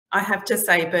I have to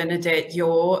say, Bernadette,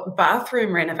 your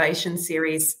bathroom renovation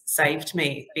series saved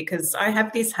me, because I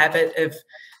have this habit of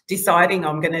deciding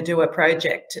I'm going to do a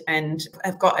project and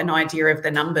I've got an idea of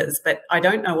the numbers, but I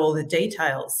don't know all the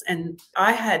details. And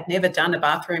I had never done a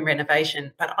bathroom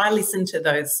renovation, but I listened to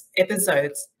those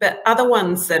episodes. But other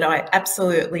ones that I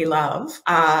absolutely love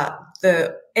are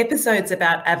the episodes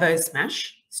about Avo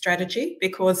Smash strategy,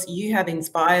 because you have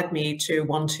inspired me to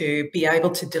want to be able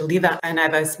to deliver an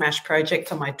Avo Smash project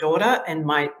for my daughter and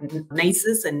my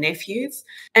nieces and nephews.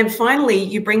 And finally,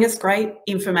 you bring us great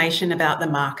information about the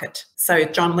market. So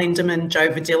John Lindemann, Joe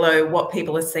Verdillo, what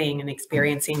people are seeing and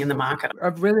experiencing in the market.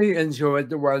 I've really enjoyed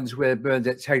the ones where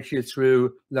Bernadette takes you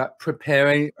through like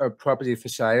preparing a property for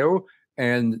sale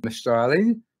and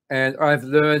styling. And I've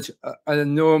learned an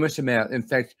enormous amount. In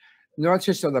fact, not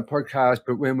just on the podcast,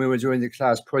 but when we were doing the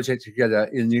class project together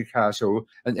in Newcastle,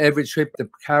 and every trip the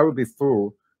car would be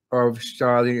full of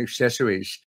styling accessories.